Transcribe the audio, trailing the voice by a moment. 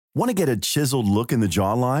Want to get a chiseled look in the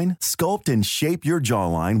jawline? Sculpt and shape your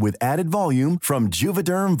jawline with added volume from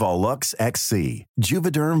Juvederm Volux XC.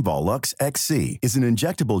 Juvederm Volux XC is an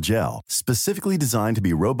injectable gel specifically designed to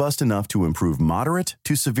be robust enough to improve moderate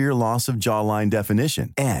to severe loss of jawline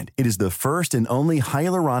definition. And it is the first and only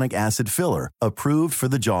hyaluronic acid filler approved for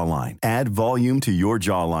the jawline. Add volume to your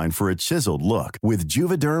jawline for a chiseled look with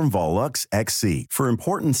Juvederm Volux XC. For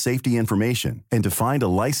important safety information and to find a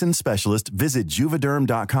licensed specialist, visit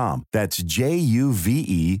juvederm.com. That's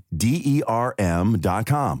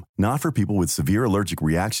JUVEDERM.com. Not for people with severe allergic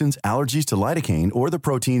reactions, allergies to lidocaine, or the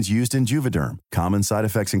proteins used in Juvederm. Common side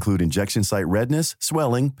effects include injection site redness,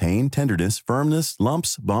 swelling, pain, tenderness, firmness,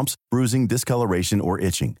 lumps, bumps, bruising, discoloration, or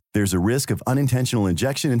itching. There's a risk of unintentional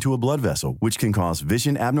injection into a blood vessel, which can cause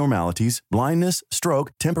vision abnormalities, blindness,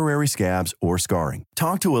 stroke, temporary scabs, or scarring.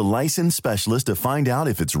 Talk to a licensed specialist to find out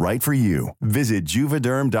if it's right for you. Visit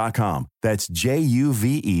Juvederm.com. That's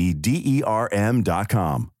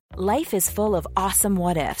JUVEDERM.com. Life is full of awesome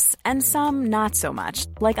what-ifs, and some not so much,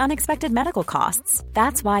 like unexpected medical costs.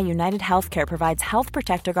 That's why United Healthcare provides Health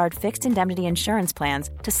Protector Guard fixed indemnity insurance plans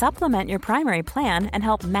to supplement your primary plan and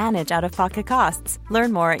help manage out-of-pocket costs.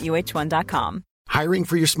 Learn more at UH1.com. Hiring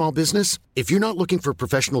for your small business? If you're not looking for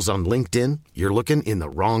professionals on LinkedIn, you're looking in the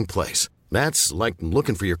wrong place. That's like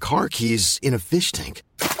looking for your car keys in a fish tank.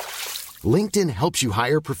 LinkedIn helps you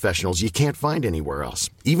hire professionals you can't find anywhere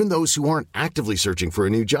else, even those who aren't actively searching for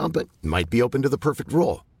a new job but might be open to the perfect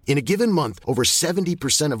role. In a given month, over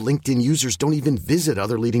 70% of LinkedIn users don't even visit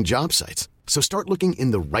other leading job sites. So start looking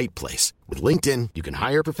in the right place. With LinkedIn, you can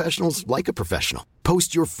hire professionals like a professional.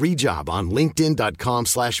 Post your free job on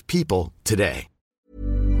linkedin.com/people today.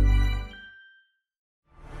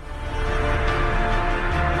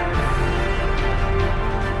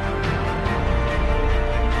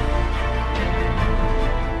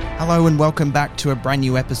 Hello and welcome back to a brand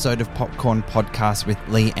new episode of Popcorn Podcast with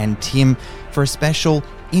Lee and Tim for a special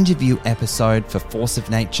interview episode for Force of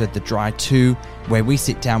Nature The Dry 2, where we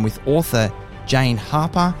sit down with author Jane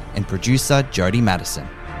Harper and producer Jodi Matterson.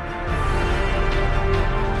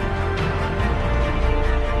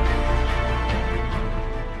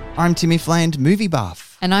 I'm Timmy Fland, movie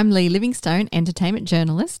buff. And I'm Lee Livingstone, entertainment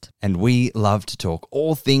journalist. And we love to talk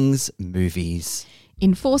all things movies.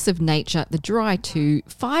 In Force of Nature, The Dry 2,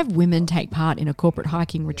 5 women take part in a corporate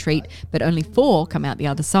hiking retreat, but only 4 come out the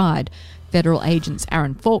other side. Federal agents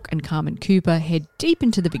Aaron Falk and Carmen Cooper head deep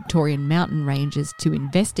into the Victorian mountain ranges to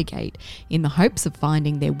investigate in the hopes of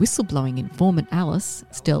finding their whistleblowing informant Alice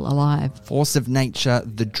still alive. Force of Nature,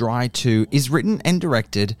 The Dry 2 is written and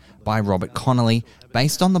directed by Robert Connolly,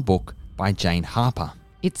 based on the book by Jane Harper.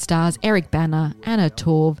 It stars Eric Bana, Anna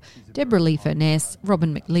Torv, Deborah Lee Furness,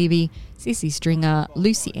 Robin McLeavy, Sissy Stringer,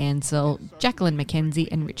 Lucy Ansell, Jacqueline McKenzie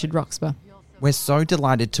and Richard Roxburgh. We're so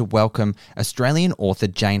delighted to welcome Australian author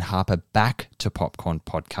Jane Harper back to Popcorn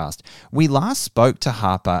Podcast. We last spoke to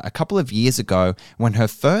Harper a couple of years ago when her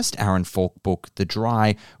first Aaron Falk book, The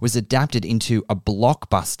Dry, was adapted into a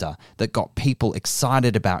blockbuster that got people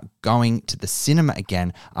excited about going to the cinema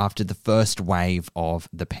again after the first wave of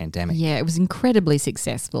the pandemic. Yeah, it was incredibly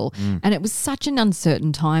successful. And it was such an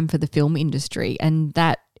uncertain time for the film industry, and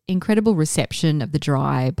that incredible reception of The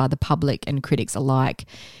Dry by the public and critics alike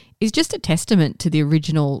is just a testament to the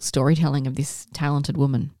original storytelling of this talented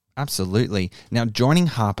woman. Absolutely. Now, joining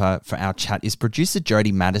Harper for our chat is producer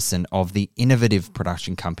Jodi Matterson of the innovative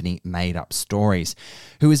production company Made Up Stories,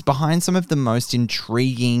 who is behind some of the most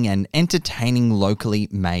intriguing and entertaining locally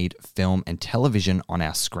made film and television on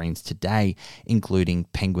our screens today, including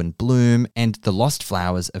Penguin Bloom and The Lost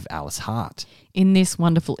Flowers of Alice Hart. In this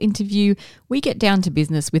wonderful interview, we get down to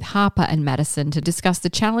business with Harper and Matterson to discuss the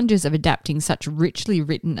challenges of adapting such richly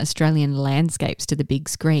written Australian landscapes to the big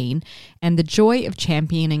screen and the joy of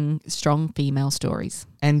championing strong female stories.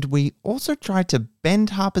 And we also tried to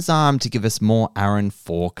bend Harper's arm to give us more Aaron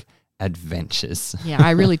Falk adventures. Yeah,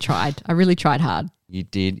 I really tried. I really tried hard. You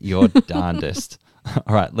did your darndest.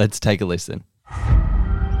 All right, let's take a listen.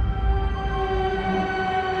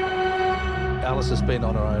 Alice has been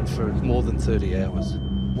on her own for more than 30 hours.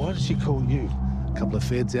 Why did she call you? A couple of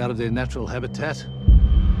feds out of their natural habitat?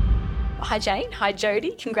 Hi Jane, hi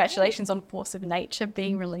Jodi. Congratulations on Force of Nature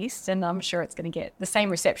being released, and I'm sure it's going to get the same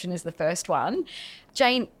reception as the first one.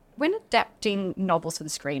 Jane, when adapting novels for the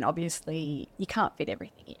screen, obviously you can't fit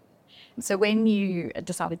everything in. So when you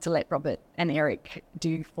decided to let Robert and Eric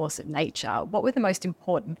do Force of Nature, what were the most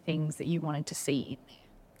important things that you wanted to see in there?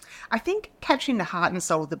 I think capturing the heart and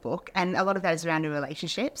soul of the book, and a lot of that is around the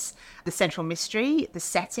relationships, the central mystery, the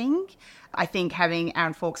setting. I think having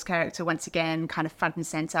Aaron Falk's character once again kind of front and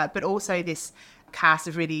centre, but also this cast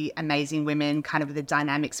of really amazing women, kind of the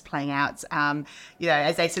dynamics playing out,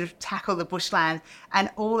 as they sort of tackle the bushland and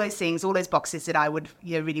all those things, all those boxes that I would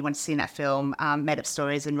really want to see in that film. Made Up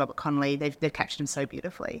Stories and Robert Connolly, they've captured them so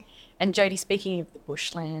beautifully. And Jodi, speaking of the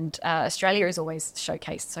bushland, Australia is always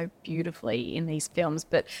showcased so beautifully in these films,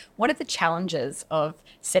 but what are the challenges of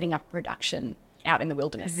setting up production out in the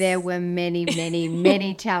wilderness? There were many, many,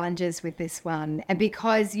 many challenges with this one. And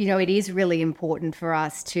because, it is really important for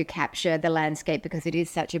us to capture the landscape because it is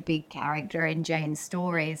such a big character in Jane's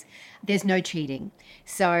stories, there's no cheating.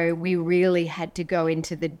 So we really had to go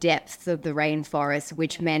into the depths of the rainforest,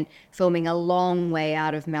 which meant filming a long way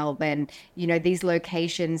out of Melbourne. These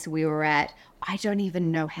locations we were at, I don't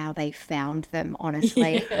even know how they found them,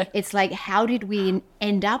 honestly. Yeah. It's like, how did we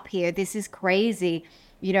end up here? This is crazy.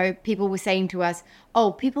 People were saying to us,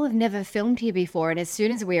 oh, people have never filmed here before. And as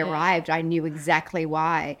soon as we arrived, I knew exactly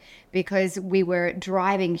why. Because we were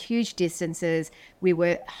driving huge distances. We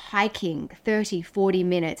were hiking 30, 40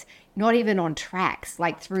 minutes, not even on tracks,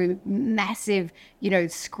 like through massive,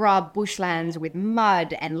 scrub bushlands with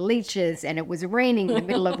mud and leeches. And it was raining in the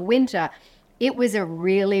middle of winter. It was a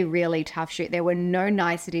really, really tough shoot. There were no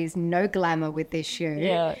niceties, no glamour with this shoot.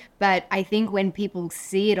 Yeah. But I think when people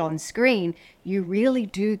see it on screen, you really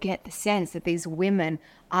do get the sense that these women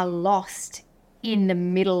are lost in the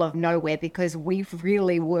middle of nowhere, because we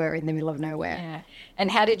really were in the middle of nowhere. Yeah.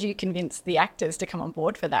 And how did you convince the actors to come on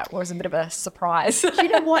board for that? Or was it a bit of a surprise? You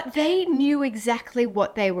know what? They knew exactly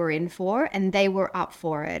what they were in for, and they were up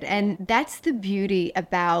for it. And that's the beauty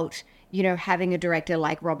about having a director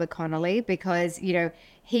like Robert Connolly, because,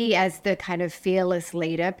 he as the kind of fearless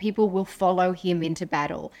leader, people will follow him into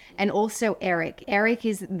battle. And also Eric. Eric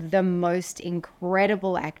is the most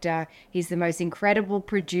incredible actor. He's the most incredible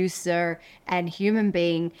producer and human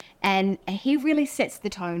being. And he really sets the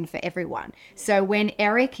tone for everyone. So when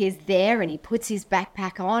Eric is there and he puts his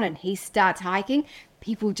backpack on and he starts hiking,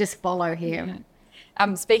 people just follow him.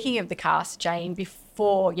 Speaking of the cast, Jane,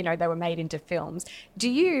 before, they were made into films, do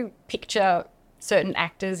you picture certain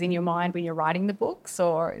actors in your mind when you're writing the books,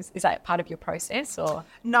 or is that part of your process? Or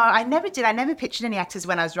No, I never did. I never pictured any actors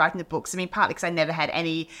when I was writing the books. I mean, partly because I never had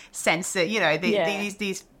any sense that,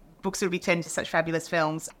 these books would be turned into such fabulous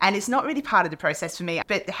films. And it's not really part of the process for me.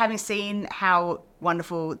 But having seen how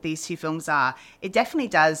wonderful these two films are, it definitely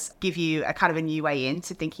does give you a kind of a new way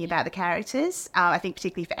into thinking about the characters. I think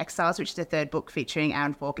particularly for Exiles, which is the third book featuring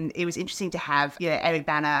Aaron Falk, and it was interesting to have Eric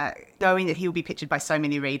Bana, knowing that he will be pictured by so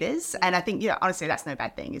many readers. And I think, honestly, that's no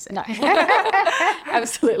bad thing, is it? No,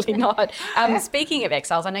 absolutely not. Speaking of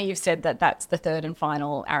Exiles, I know you've said that that's the third and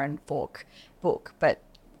final Aaron Falk book, but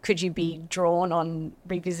could you be drawn on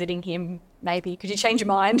revisiting him, maybe? Could you change your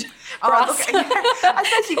mind for us? Look, I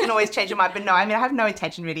suppose you can always change your mind, but no, I have no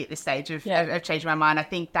intention really at this stage of changing my mind. I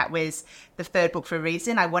think that was the third book for a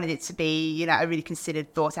reason. I wanted it to be, a really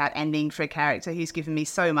considered, thought-out ending for a character who's given me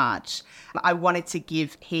so much. I wanted to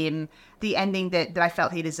give him the ending that I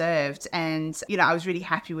felt he deserved. And, I was really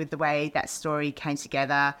happy with the way that story came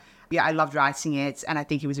together. Yeah, I loved writing it, and I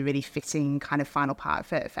think it was a really fitting kind of final part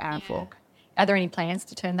for Aaron Falk. Are there any plans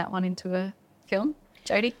to turn that one into a film,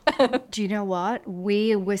 Jodi? Do you know what?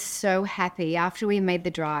 We were so happy after we made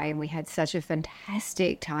The Dry, and we had such a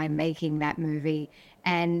fantastic time making that movie,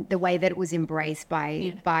 and the way that it was embraced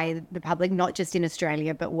by the public, not just in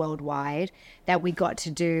Australia but worldwide, that we got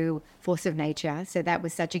to do Force of Nature. So that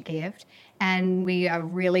was such a gift, and we are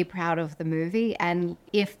really proud of the movie. And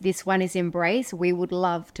if this one is embraced, we would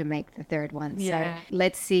love to make the third one. Yeah. So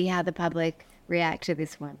let's see how the public react to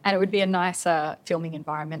this one. And it would be a nicer filming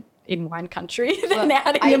environment in wine country than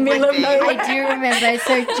out in the middle of nowhere. I do remember.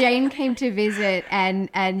 So Jane came to visit,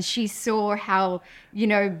 and she saw how,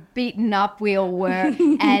 beaten up we all were,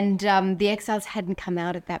 and the Exiles hadn't come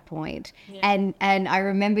out at that point. Yeah. And I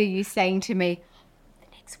remember you saying to me,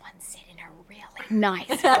 the next one's set in a really nice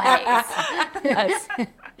place. Yes.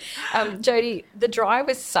 Jodi, The Dry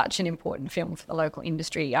was such an important film for the local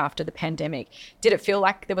industry after the pandemic. Did it feel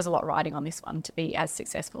like there was a lot riding on this one to be as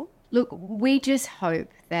successful? Look, we just hope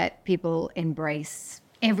that people embrace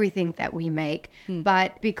everything that we make.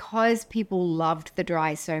 But because people loved The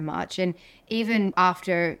Dry so much, and even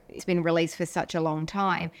after it's been released for such a long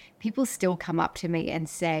time, people still come up to me and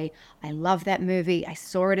say, I love that movie. I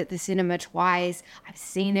saw it at the cinema twice. I've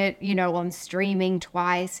seen it, on streaming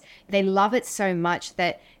twice. They love it so much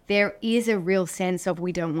that there is a real sense of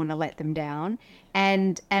we don't want to let them down.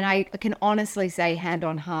 And I can honestly say, hand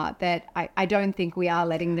on heart, that I don't think we are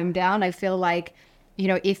letting them down. I feel like you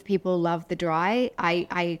know, if people love The Dry,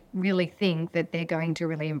 I really think that they're going to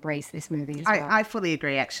really embrace this movie as well. I fully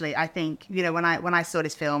agree, actually. I think, you know, when I saw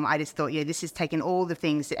this film, I just thought, yeah, this is taking all the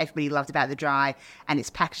things that everybody loved about The Dry and it's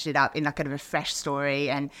packaged it up in like kind of a fresh story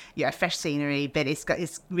and, yeah, a fresh scenery, but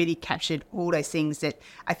it's really captured all those things that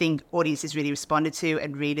I think audiences really responded to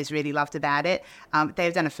and readers really loved about it.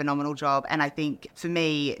 They've done a phenomenal job, and I think for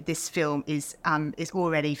me, this film is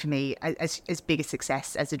already for me as big a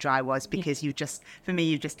success as The Dry was, because you've just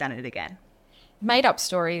done it again. Made Up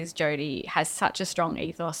Stories, Jodi, has such a strong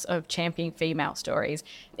ethos of championing female stories.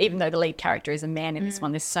 Even though the lead character is a man in this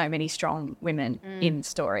one, there's so many strong women in the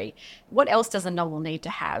story. What else does a novel need to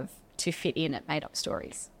have to fit in at Made Up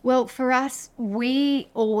Stories? Well, for us, we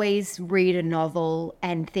always read a novel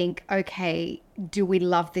and think, okay, do we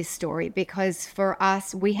love this story? Because for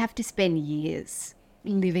us, we have to spend years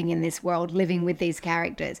living in this world, living with these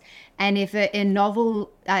characters. And if a novel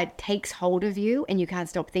takes hold of you and you can't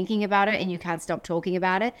stop thinking about it and you can't stop talking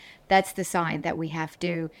about it, that's the sign that we have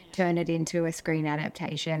to turn it into a screen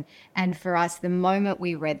adaptation. And for us, the moment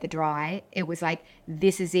we read The Dry, it was like,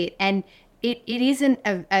 this is it. And it isn't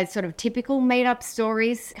a sort of typical made-up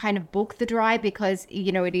stories kind of book, The Dry, because,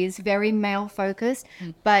 you know, it is very male-focused.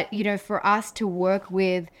 But, you know, for us to work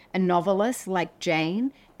with a novelist like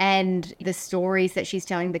Jane and the stories that she's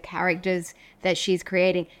telling, the characters that she's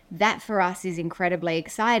creating, that for us is incredibly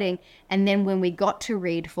exciting. And then when we got to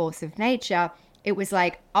read Force of Nature, it was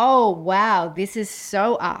like, oh, wow, this is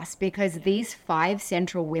so us, because these 5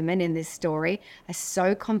 central women in this story are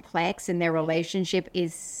so complex and their relationship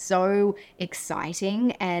is so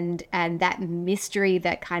exciting, and that mystery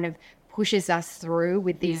that kind of pushes us through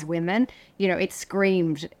with these women, you know, it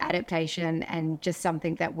screamed adaptation and just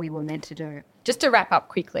something that we were meant to do. Just to wrap up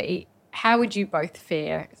quickly, how would you both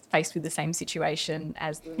fare faced with the same situation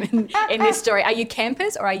as the women in this story? Are you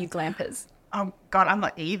campers or are you glampers? Oh, God, I'm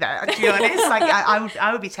not either, to be honest. Like,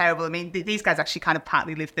 I would be terrible. I mean, these guys actually kind of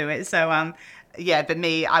partly lived through it. So, yeah, but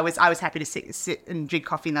me, I was happy to sit and drink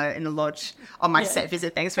coffee in a lodge on my set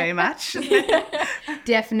visit. Thanks very much.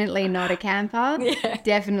 Definitely not a camper.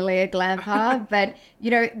 Definitely a glamper. But,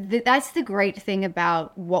 you know, that's the great thing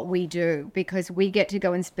about what we do, because we get to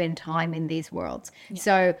go and spend time in these worlds.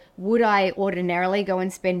 So would I ordinarily go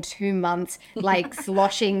and spend 2 months like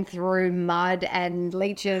sloshing through mud and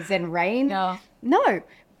leeches and rain? No.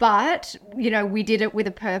 But, you know, we did it with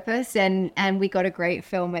a purpose, and we got a great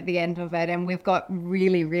film at the end of it, and we've got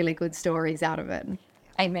really, really good stories out of it.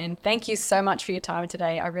 Amen. Thank you so much for your time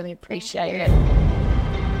today. I really appreciate it.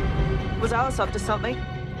 Was Alice up to something?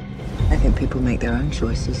 I think people make their own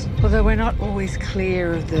choices. Although we're not always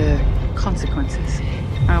clear of the consequences.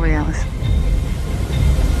 Are we, Alice?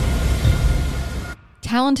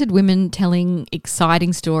 Talented women telling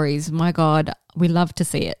exciting stories. My God, we love to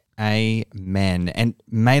see it. Amen. And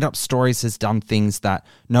Made Up Stories has done things that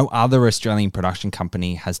no other Australian production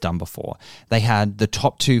company has done before. They had the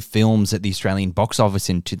top 2 films at the Australian box office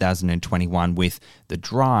in 2021 with The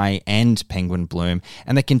Dry and Penguin Bloom,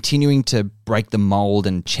 and they're continuing to break the mold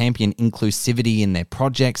and champion inclusivity in their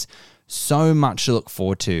projects. So much to look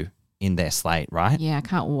forward to in their slate, right? Yeah, I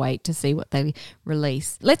can't wait to see what they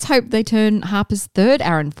release. Let's hope they turn Harper's 3rd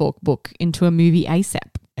Aaron Falk book into a movie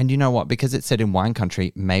ASAP. And you know what? Because it's set in wine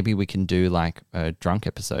country, maybe we can do like a drunk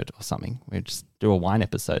episode or something. We just do a wine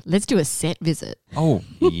episode. Let's do a set visit. Oh,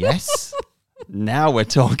 yes. Now we're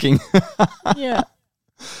talking. Yeah.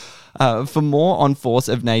 For more on Force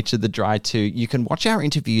of Nature, The Dry 2, you can watch our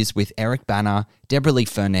interviews with Eric Banner, Deborah Lee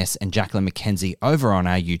Furness and Jacqueline McKenzie over on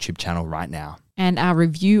our YouTube channel right now. And our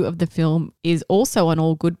review of the film is also on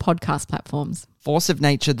all good podcast platforms. Force of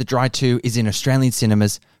Nature, The Dry 2 is in Australian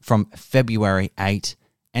cinemas from February 8.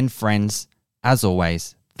 And friends, as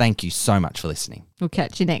always, thank you so much for listening. We'll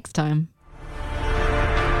catch you next time.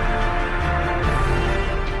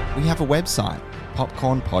 We have a website,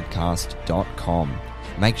 popcornpodcast.com.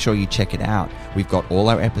 Make sure you check it out. We've got all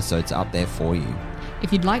our episodes up there for you.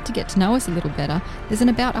 If you'd like to get to know us a little better, there's an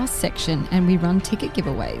About Us section and we run ticket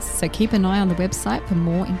giveaways. So keep an eye on the website for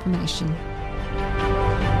more information.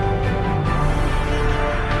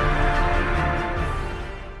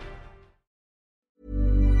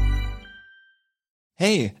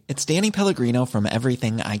 Hey, it's Danny Pellegrino from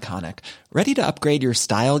Everything Iconic. Ready to upgrade your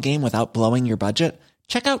style game without blowing your budget?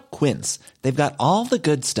 Check out Quince. They've got all the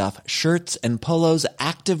good stuff, shirts and polos,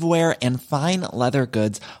 activewear, and fine leather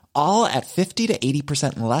goods, all at 50 to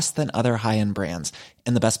 80% less than other high-end brands.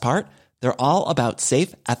 And the best part? They're all about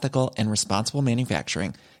safe, ethical, and responsible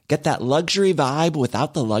manufacturing. Get that luxury vibe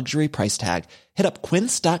without the luxury price tag. Hit up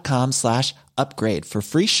quince.com/upgrade for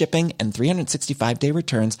free shipping and 365-day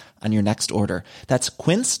returns on your next order. That's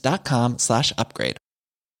quince.com/upgrade.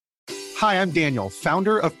 Hi, I'm Daniel,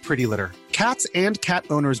 founder of Pretty Litter. Cats and cat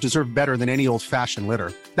owners deserve better than any old-fashioned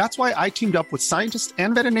litter. That's why I teamed up with scientists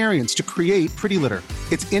and veterinarians to create Pretty Litter.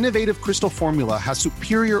 Its innovative crystal formula has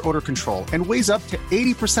superior odor control and weighs up to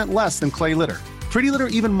 80% less than clay litter. Pretty Litter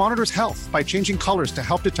even monitors health by changing colors to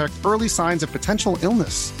help detect early signs of potential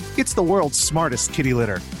illness. It's the world's smartest kitty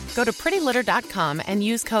litter. Go to prettylitter.com and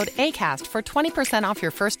use code ACAST for 20% off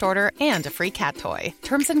your first order and a free cat toy.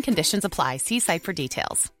 Terms and conditions apply. See site for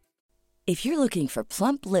details. If you're looking for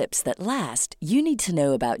plump lips that last, you need to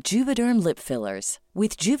know about Juvederm lip fillers.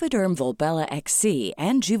 With Juvederm Volbella XC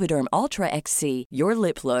and Juvederm Ultra XC, your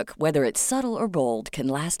lip look, whether it's subtle or bold, can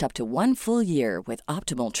last up to 1 full year with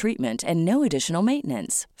optimal treatment and no additional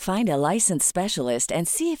maintenance. Find a licensed specialist and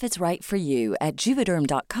see if it's right for you at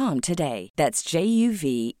Juvederm.com today. That's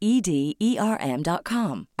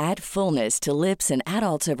JUVEDERM.com. Add fullness to lips in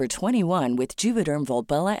adults over 21 with Juvederm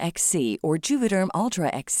Volbella XC or Juvederm Ultra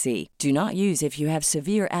XC. Do not use if you have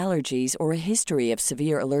severe allergies or a history of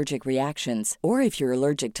severe allergic reactions, or if you're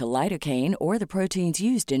allergic to lidocaine or the proteins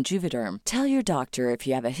used in Juvederm. Tell your doctor if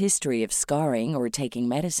you have a history of scarring or taking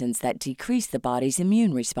medicines that decrease the body's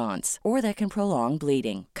immune response or that can prolong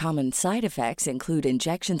bleeding. Common side effects include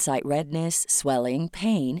injection site redness, swelling,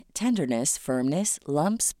 pain, tenderness, firmness,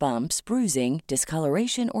 lumps, bumps, bruising,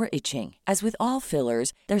 discoloration, or itching. As with all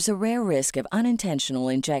fillers, there's a rare risk of unintentional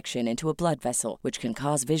injection into a blood vessel, which can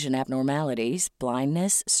cause vision abnormalities,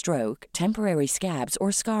 blindness, stroke, temporary scabs,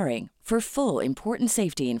 or scarring. For full, important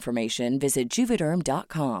safety information, visit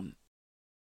Juvederm.com.